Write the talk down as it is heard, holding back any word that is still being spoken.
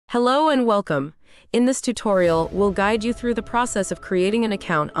Hello and welcome. In this tutorial, we'll guide you through the process of creating an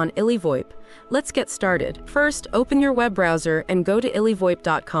account on Illyvoip. Let's get started. First, open your web browser and go to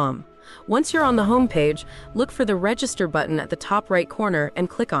illyvoip.com. Once you're on the home page, look for the Register button at the top right corner and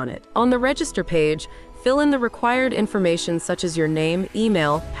click on it. On the Register page, fill in the required information such as your name,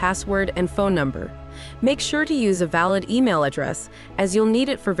 email, password, and phone number. Make sure to use a valid email address, as you'll need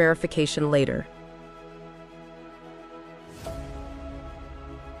it for verification later.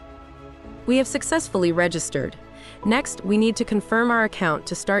 We have successfully registered. Next, we need to confirm our account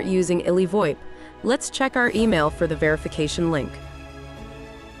to start using Illyvoip. Let's check our email for the verification link.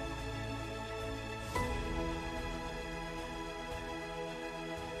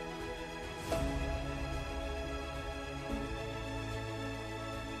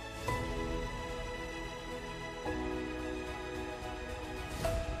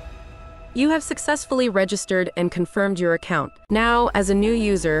 You have successfully registered and confirmed your account. Now, as a new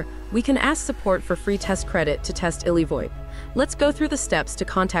user, we can ask support for free test credit to test Illyvoip. Let's go through the steps to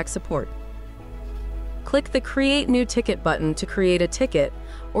contact support. Click the Create New Ticket button to create a ticket,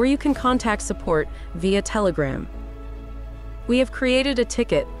 or you can contact support via Telegram. We have created a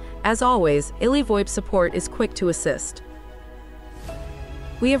ticket. As always, Illyvoip support is quick to assist.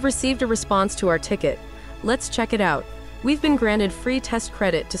 We have received a response to our ticket. Let's check it out. We've been granted free test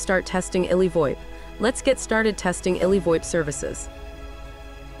credit to start testing Illyvoip. Let's get started testing Illyvoip services.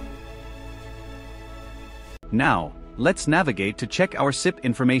 Now, let's navigate to check our SIP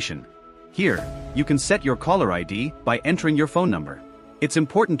information. Here, you can set your caller ID by entering your phone number. It's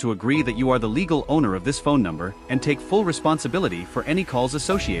important to agree that you are the legal owner of this phone number and take full responsibility for any calls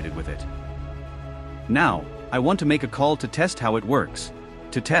associated with it. Now, I want to make a call to test how it works.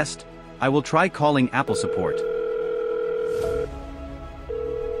 To test, I will try calling Apple support.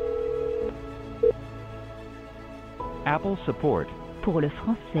 Apple support. Pour le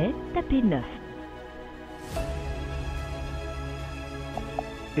français, tapez 9.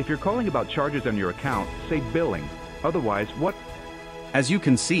 If you're calling about charges on your account, say billing. Otherwise, what? As you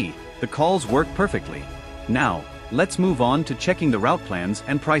can see, the calls work perfectly. Now, let's move on to checking the route plans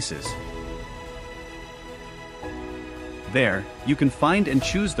and prices. There, you can find and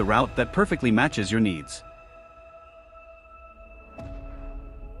choose the route that perfectly matches your needs.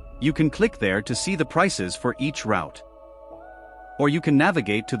 You can click there to see the prices for each route. Or you can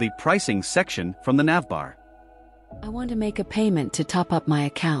navigate to the pricing section from the navbar. I want to make a payment to top up my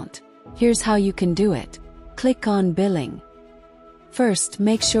account. Here's how you can do it. Click on Billing. First,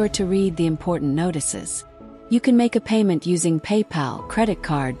 make sure to read the important notices. You can make a payment using PayPal, credit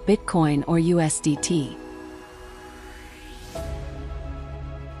card, Bitcoin, or USDT.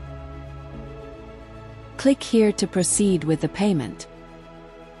 Click here to proceed with the payment.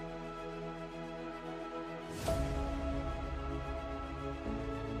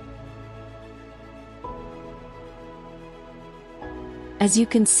 As you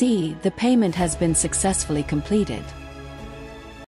can see, the payment has been successfully completed.